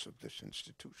alumnus of this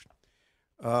institution.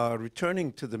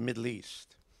 Returning to the Middle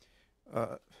East,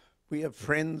 we have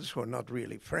friends who are not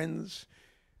really friends.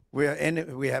 We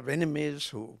have enemies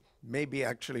who maybe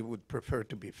actually would prefer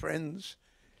to be friends.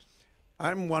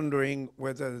 I'm wondering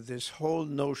whether this whole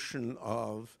notion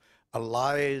of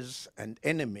allies and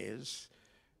enemies,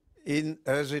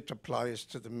 as it applies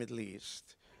to the Middle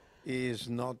East, is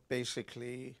not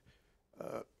basically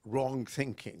wrong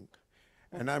thinking.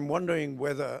 And I'm wondering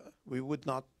whether we would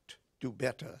not do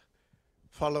better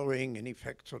following, in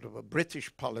effect, sort of a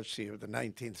British policy of the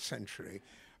 19th century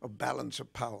of balance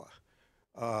of power.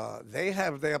 They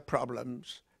have their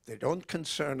problems. They don't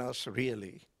concern us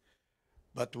really,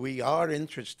 but we are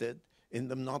interested in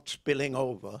them not spilling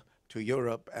over to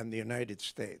Europe and the United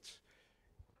States.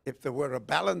 If there were a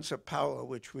balance of power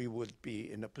which we would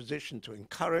be in a position to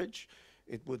encourage,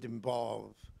 it would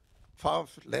involve far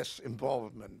less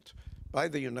involvement by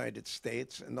the United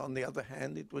States, and on the other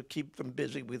hand, it would keep them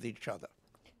busy with each other.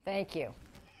 Thank you.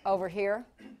 Over here,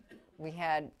 we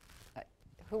had,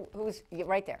 who's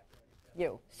right there?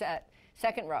 You,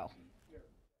 second row.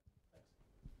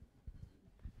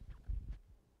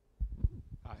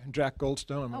 Hi, I'm Jack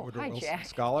Goldstone. I'm a Woodrow Wilson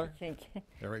Scholar. Thank you.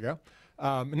 There we go.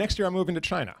 Next year I'm moving to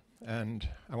China, and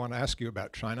I want to ask you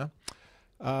about China.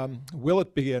 Will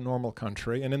it be a normal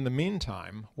country? And in the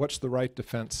meantime, what's the right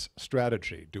defense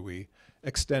strategy? Do we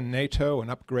extend NATO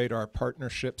and upgrade our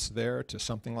partnerships there to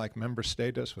something like member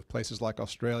status with places like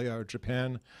Australia or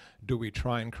Japan? Do we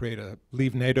try and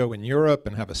leave NATO in Europe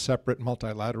and have a separate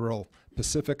multilateral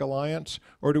Pacific alliance?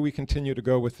 Or do we continue to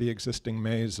go with the existing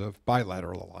maze of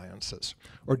bilateral alliances?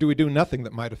 Or do we do nothing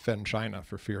that might offend China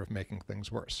for fear of making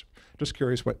things worse? Just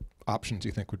curious what options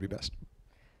you think would be best.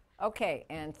 Okay,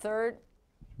 and third,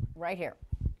 right here.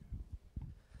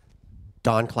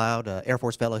 Don Cloud, Air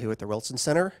Force Fellow here at the Wilson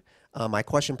Center. My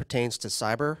question pertains to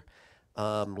cyber.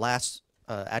 Last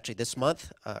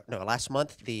month,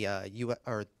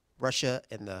 Russia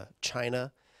and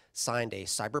China signed a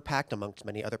cyber pact amongst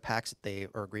many other pacts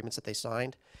or agreements that they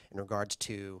signed in regards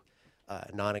to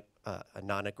a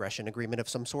non-aggression agreement of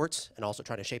some sorts, and also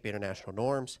trying to shape international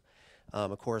norms.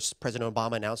 Of course, President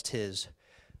Obama announced his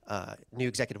new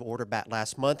executive order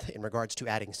last month in regards to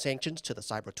adding sanctions to the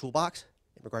cyber toolbox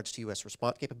in regards to U.S.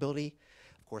 response capability.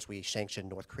 Of course, we sanctioned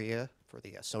North Korea for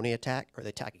the Sony attack, or the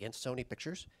attack against Sony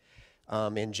Pictures.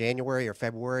 In January or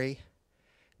February,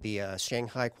 the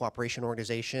Shanghai Cooperation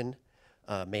Organization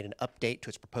made an update to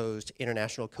its proposed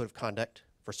International Code of Conduct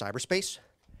for cyberspace.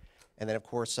 And then, of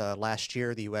course, last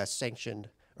year, the U.S.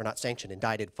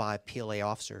 indicted 5 PLA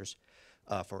officers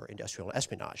for industrial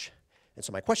espionage. And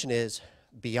so my question is,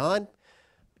 beyond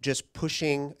just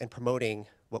pushing and promoting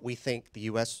what the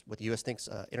U.S. thinks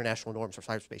international norms for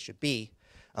cyberspace should be,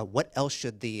 what else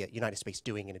should the United States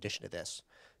doing in addition to this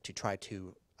to try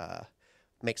to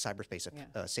make cyberspace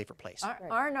a safer place?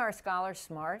 Aren't our scholars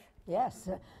smart? Yes.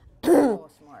 So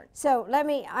smart. So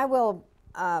I will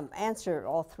answer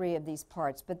all 3 of these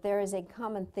parts, but there is a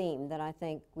common theme that I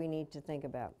think we need to think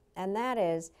about, and that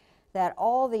is that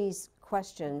all these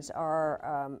questions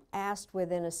are asked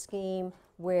within a scheme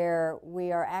where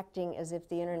we are acting as if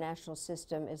the international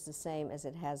system is the same as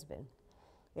it has been.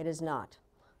 It is not.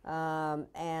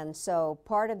 And so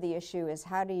part of the issue is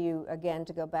how do you, again,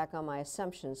 to go back on my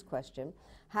assumptions question,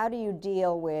 how do you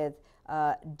deal with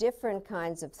different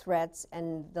kinds of threats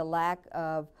and the lack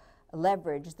of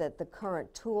leverage that the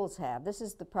current tools have? This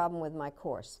is the problem with my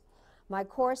course. My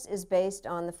course is based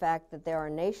on the fact that there are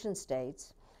nation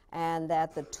states and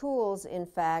that the tools, in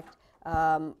fact,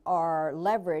 are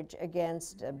leverage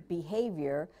against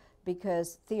behavior,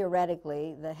 because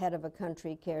theoretically the head of a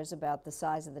country cares about the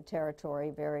size of the territory,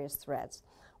 various threats.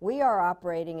 We are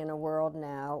operating in a world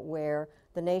now where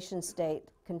the nation state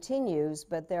continues,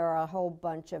 but there are a whole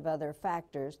bunch of other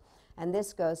factors, and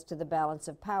this goes to the balance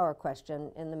of power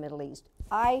question in the Middle East.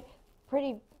 I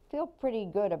feel pretty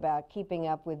good about keeping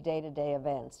up with day-to-day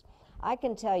events. I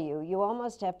can tell you, you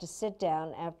almost have to sit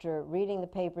down after reading the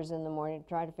papers in the morning to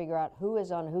try to figure out who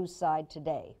is on whose side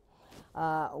today.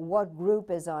 What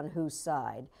group is on whose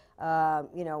side?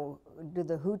 You know, do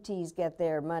the Houthis get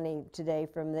their money today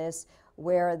from this?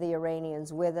 Where are the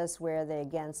Iranians with us? Where are they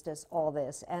against us? All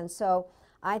this. And so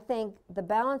I think the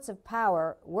balance of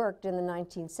power worked in the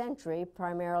 19th century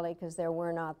primarily because there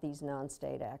were not these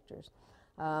non-state actors.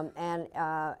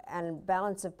 And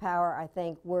balance of power, I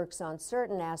think, works on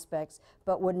certain aspects,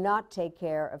 but would not take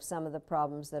care of some of the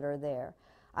problems that are there.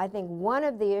 I think one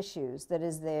of the issues that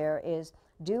is there is,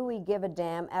 do we give a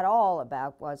damn at all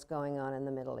about what's going on in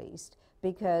the Middle East?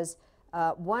 Because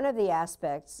one of the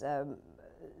aspects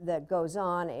that goes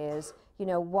on is, you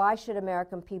know, why should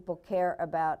American people care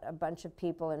about a bunch of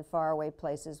people in faraway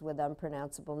places with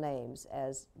unpronounceable names,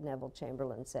 as Neville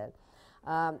Chamberlain said.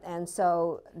 And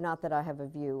so, not that I have a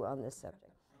view on this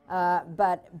subject,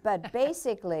 but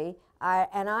basically,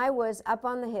 I was up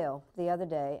on the Hill the other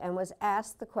day and was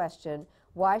asked the question,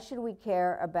 why should we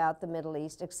care about the Middle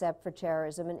East except for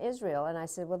terrorism in Israel? And I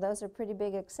said, well, those are pretty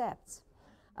big excepts.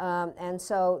 And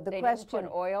so the question— They didn't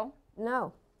put oil?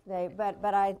 No.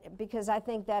 Because I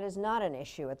think that is not an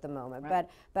issue at the moment. Right.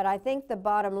 But I think the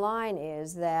bottom line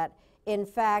is that, in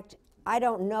fact, I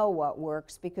don't know what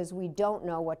works because we don't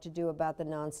know what to do about the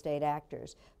non-state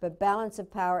actors. But balance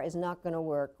of power is not going to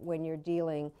work when you're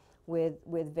dealing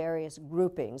with various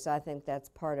groupings. I think that's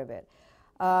part of it.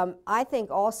 I think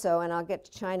also, and I'll get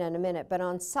to China in a minute, but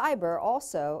on cyber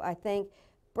also, I think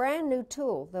brand new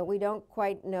tool that we don't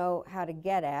quite know how to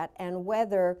get at, and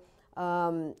whether,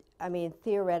 I mean,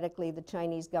 theoretically the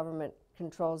Chinese government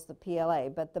controls the PLA,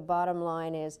 but the bottom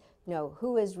line is, you know,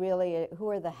 who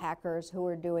are the hackers, who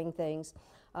are doing things,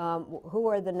 who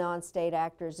are the non-state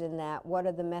actors in that, what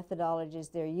are the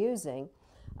methodologies they're using,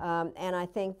 and I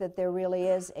think that there really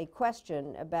is a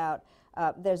question about,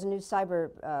 there's a new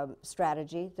cyber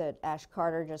strategy that Ash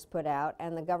Carter just put out,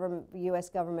 and the U.S.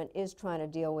 government is trying to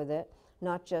deal with it,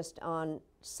 not just on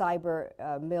cyber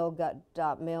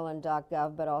mil.mil and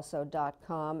 .gov, but also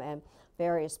 .com and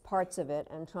various parts of it,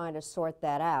 and trying to sort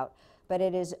that out. But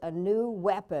it is a new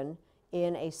weapon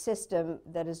in a system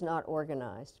that is not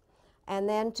organized. And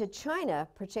then to China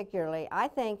particularly, I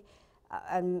think,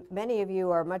 and many of you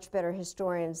are much better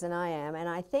historians than I am, and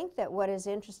I think that what is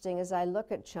interesting as I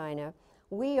look at China,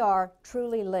 we are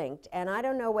truly linked. And I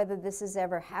don't know whether this has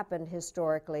ever happened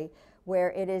historically,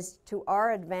 where it is to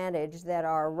our advantage that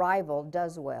our rival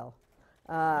does well,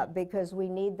 because we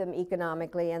need them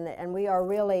economically, and we are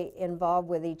really involved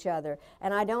with each other.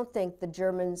 And I don't think the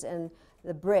Germans and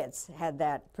the Brits had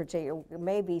that particular,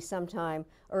 maybe sometime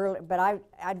early, but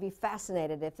I'd be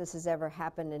fascinated if this has ever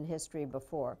happened in history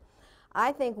before.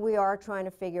 I think we are trying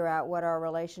to figure out what our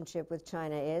relationship with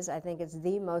China is. I think it's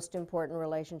the most important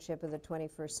relationship of the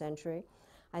 21st century.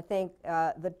 I think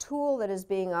the tool that is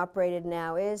being operated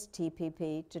now is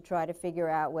TPP, to try to figure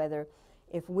out whether,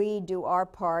 if we do our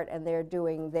part and they're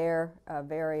doing their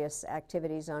various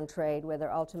activities on trade, whether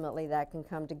ultimately that can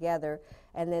come together,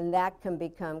 and then that can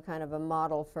become kind of a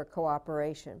model for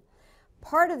cooperation.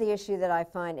 Part of the issue that I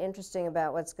find interesting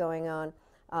about what's going on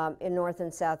in North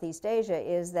and Southeast Asia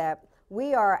is that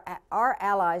our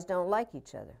allies don't like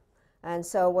each other. And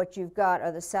so what you've got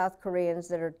are the South Koreans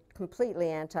that are completely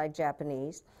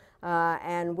anti-Japanese,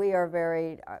 and we are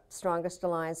very strongest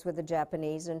alliance with the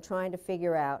Japanese, and trying to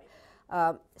figure out.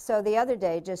 So the other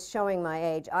day, just showing my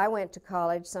age, I went to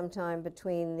college sometime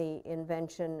between the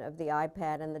invention of the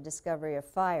iPad and the discovery of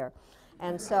fire.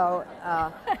 And so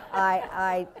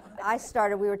I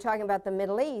started, we were talking about the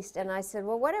Middle East, and I said,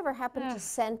 well, whatever happened to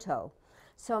CENTO?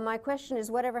 So my question is,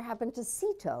 whatever happened to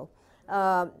CETO?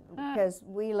 Because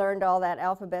we learned all that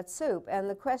alphabet soup. And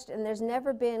the question, there's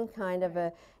never been kind of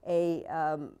a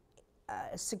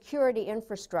security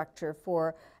infrastructure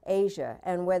for Asia,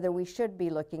 and whether we should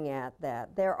be looking at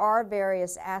that. There are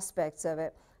various aspects of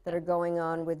it that are going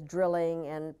on with drilling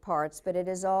and parts, but it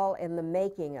is all in the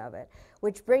making of it.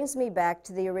 Which brings me back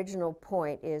to the original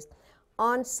point is,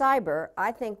 on cyber,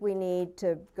 I think we need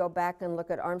to go back and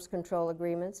look at arms control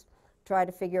agreements, try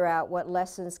to figure out what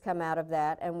lessons come out of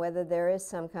that, and whether there is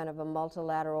some kind of a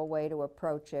multilateral way to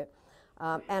approach it.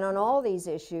 And on all these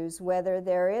issues, whether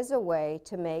there is a way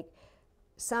to make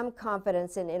some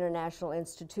confidence in international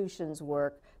institutions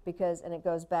work, because, and it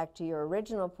goes back to your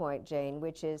original point, Jane,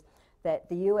 which is that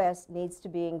the U.S. needs to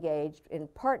be engaged in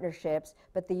partnerships,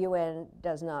 but the UN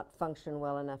does not function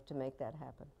well enough to make that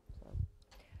happen.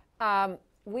 So.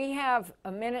 We have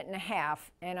a minute and a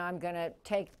half, and I'm going to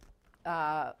take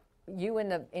you in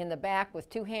the back with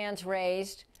two hands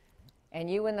raised, and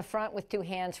you in the front with two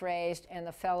hands raised, and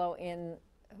the fellow in,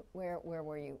 where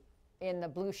were you? In the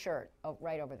blue shirt, oh,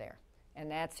 right over there. And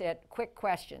that's it. Quick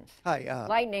questions. Hi.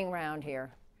 Lightning round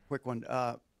here. Quick one.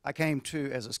 I came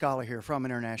to, as a scholar here, from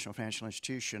an international financial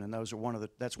institution, and those are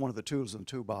that's one of the tools in the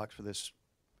toolbox for this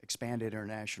expanded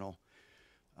international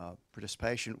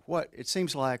participation. What it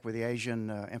seems like with the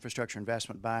Asian Infrastructure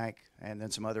Investment Bank and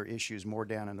then some other issues more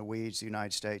down in the weeds, the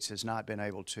United States has not been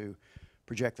able to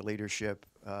project the leadership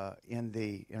in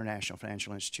the international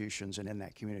financial institutions and in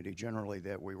that community generally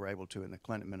that we were able to in the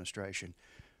Clinton administration.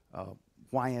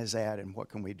 Why is that, and what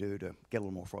can we do to get a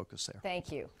little more focus there?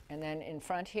 Thank you. And then in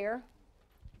front here,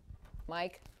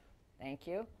 Mike, thank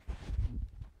you.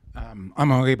 I'm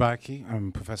Henri Baki.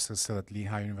 I'm professor still at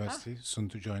Lehigh University, soon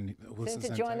to join the Wilson Soon to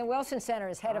Center. join the Wilson Center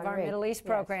as head of our Henri, Middle East yes.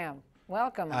 program.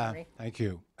 Welcome, Henri. Thank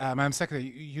you. Madam Secretary,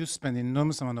 you spent an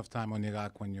enormous amount of time on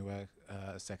Iraq when you were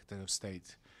Secretary of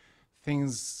State.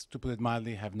 Things, to put it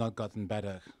mildly, have not gotten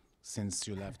better since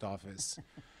you left office.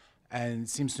 And it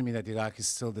seems to me that Iraq is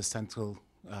still the central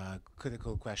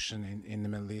critical question in the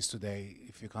Middle East today.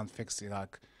 If you can't fix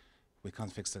Iraq, we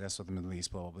can't fix the rest of the Middle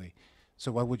East probably.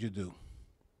 So what would you do?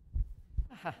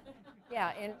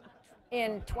 Yeah,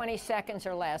 in 20 seconds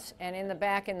or less, and in the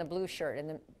back in the blue shirt, in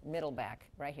the middle back,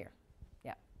 right here.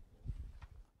 Yeah.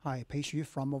 Hi, Pei Xu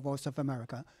from Voice of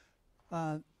America.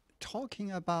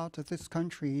 Talking about this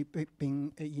country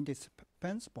being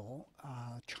indispensable,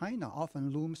 China often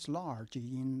looms large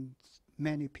in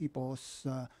many people's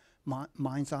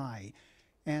mind's eye.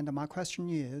 And my question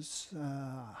is,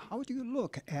 how do you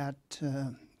look at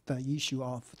the issue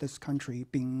of this country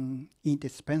being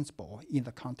indispensable in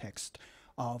the context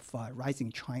of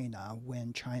rising China,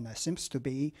 when China seems to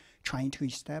be trying to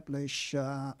establish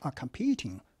a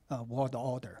competing world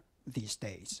order these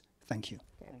days? Thank you.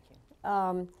 Thank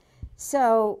you.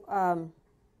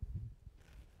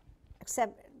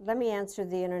 Except, let me answer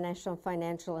the international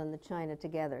financial and the China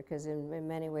together, because in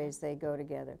many ways they go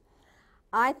together.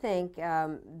 I think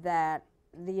that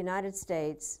the United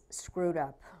States screwed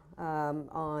up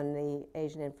on the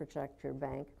Asian Infrastructure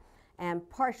Bank, and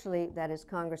partially that is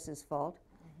Congress's fault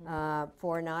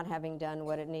for not having done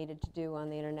what it needed to do on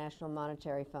the International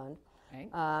Monetary Fund.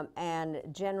 Right. And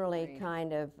generally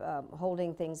kind of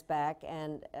holding things back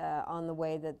and on the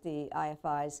way that the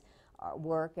IFIs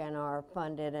work and are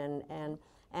funded, and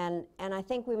I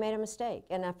think we made a mistake.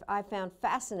 And I found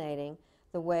fascinating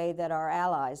the way that our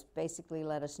allies basically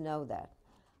let us know that.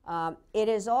 It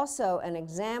is also an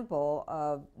example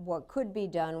of what could be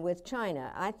done with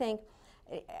China. I think,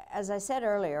 as I said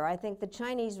earlier, I think the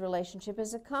Chinese relationship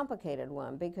is a complicated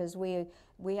one because we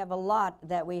have a lot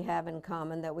that we have in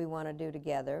common that we want to do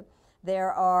together.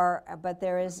 But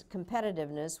there is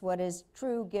competitiveness. What is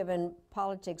true given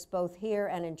politics both here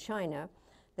and in China,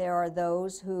 there are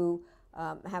those who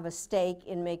have a stake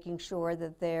in making sure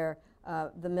that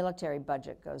the military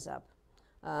budget goes up.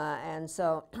 And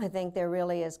so I think there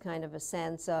really is kind of a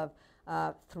sense of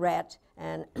threat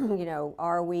and,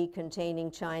 are we containing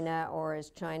China or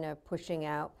is China pushing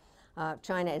out?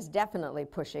 China is definitely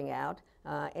pushing out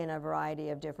in a variety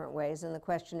of different ways, and the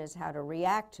question is how to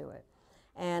react to it.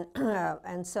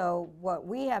 And so what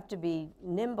we have to be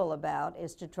nimble about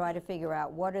is to try to figure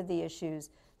out what are the issues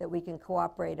that we can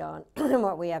cooperate on and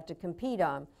what we have to compete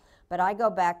on. But I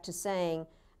go back to saying,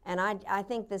 and I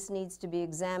think this needs to be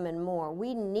examined more,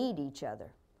 we need each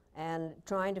other, and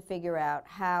trying to figure out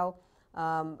how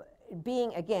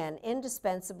being, again,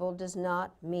 indispensable does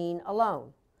not mean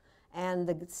alone. And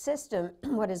the system,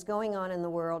 what is going on in the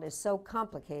world is so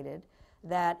complicated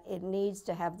that it needs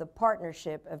to have the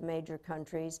partnership of major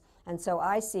countries. And so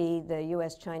I see the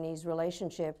U.S.-Chinese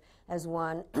relationship as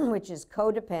one which is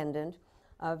codependent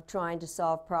of trying to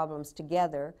solve problems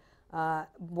together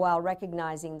while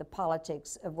recognizing the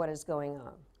politics of what is going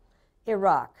on.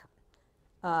 Iraq.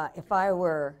 If I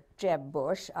were Jeb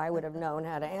Bush, I would have known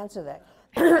how to answer that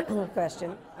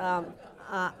question.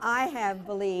 I have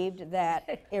believed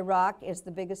that Iraq is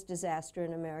the biggest disaster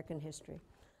in American history.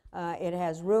 It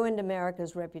has ruined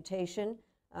America's reputation,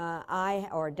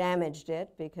 or damaged it,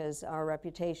 because our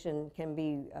reputation can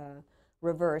be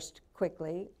reversed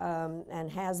quickly, and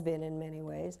has been in many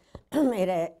ways.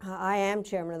 I am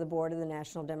chairman of the board of the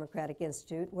National Democratic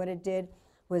Institute. What it did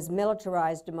was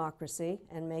militarize democracy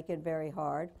and make it very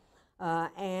hard.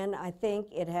 And I think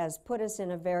it has put us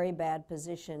in a very bad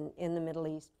position in the Middle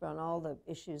East on all the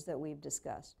issues that we've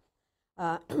discussed.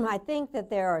 I think that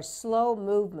there are slow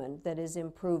movement that is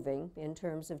improving in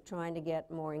terms of trying to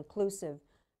get more inclusive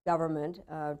government,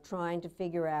 trying to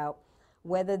figure out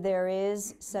whether there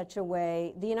is such a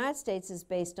way. The United States is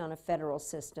based on a federal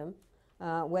system,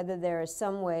 whether there is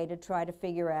some way to try to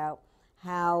figure out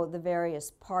how the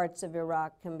various parts of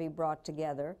Iraq can be brought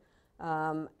together,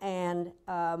 and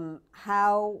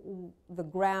how the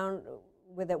ground,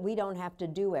 that we don't have to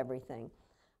do everything.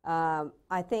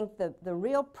 I think the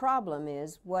real problem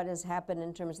is what has happened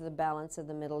in terms of the balance of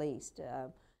the Middle East.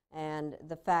 And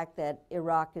the fact that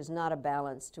Iraq is not a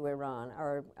balance to Iran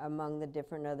or among the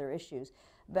different other issues.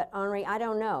 But Henri, I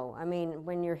don't know. I mean,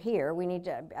 when you're here, we need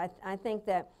to, I think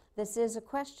that this is a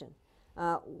question.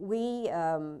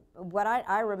 What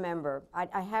I remember,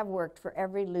 I have worked for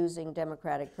every losing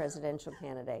Democratic presidential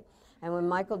candidate. And when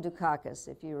Michael Dukakis,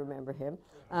 if you remember him,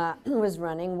 was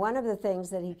running, one of the things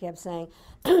that he kept saying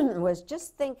was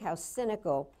just think how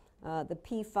cynical the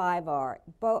P5 are.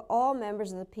 All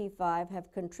members of the P5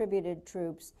 have contributed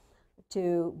troops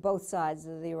to both sides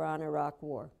of the Iran-Iraq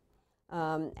war.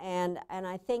 And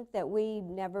I think that we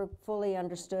never fully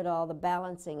understood all the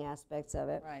balancing aspects of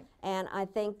it. Right. And I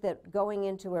think that going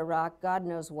into Iraq, God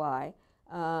knows why,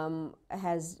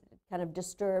 has kind of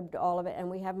disturbed all of it, and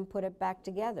we haven't put it back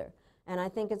together. And I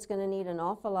think it's going to need an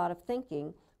awful lot of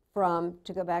thinking from,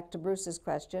 to go back to Bruce's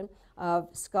question, of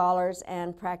scholars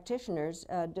and practitioners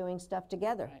doing stuff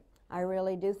together. Right. I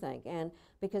really do think. And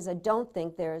because I don't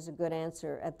think there is a good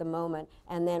answer at the moment.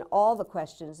 And then all the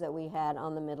questions that we had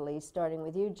on the Middle East, starting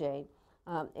with you, Jane,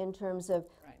 in terms of,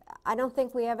 Right. I don't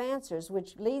think we have answers,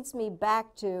 which leads me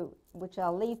back to, which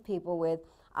I'll leave people with,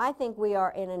 I think we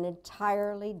are in an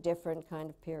entirely different kind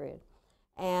of period.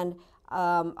 And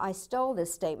I stole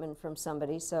this statement from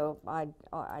somebody, so I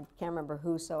can't remember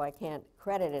who, so I can't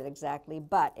credit it exactly,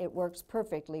 but it works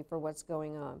perfectly for what's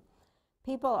going on.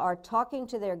 People are talking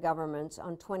to their governments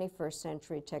on 21st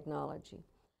century technology.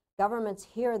 Governments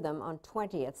hear them on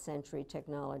 20th century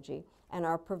technology and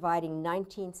are providing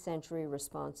 19th century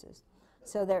responses.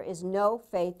 So there is no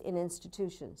faith in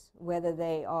institutions, whether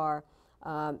they are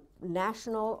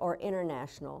national or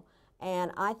international.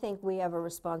 And I think we have a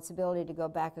responsibility to go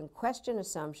back and question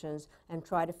assumptions and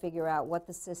try to figure out what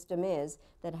the system is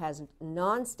that has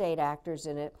non-state actors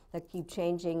in it that keep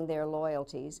changing their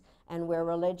loyalties, and where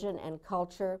religion and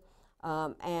culture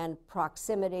and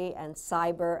proximity and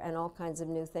cyber and all kinds of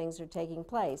new things are taking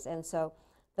place. And so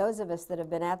those of us that have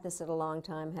been at this at a long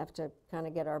time have to kind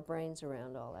of get our brains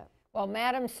around all that. Well,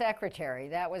 Madam Secretary,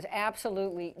 that was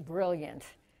absolutely brilliant.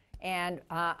 And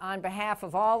on behalf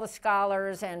of all the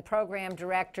scholars and program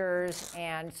directors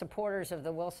and supporters of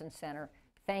the Wilson Center,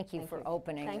 thank you for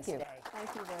opening this day.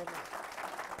 Thank you very much.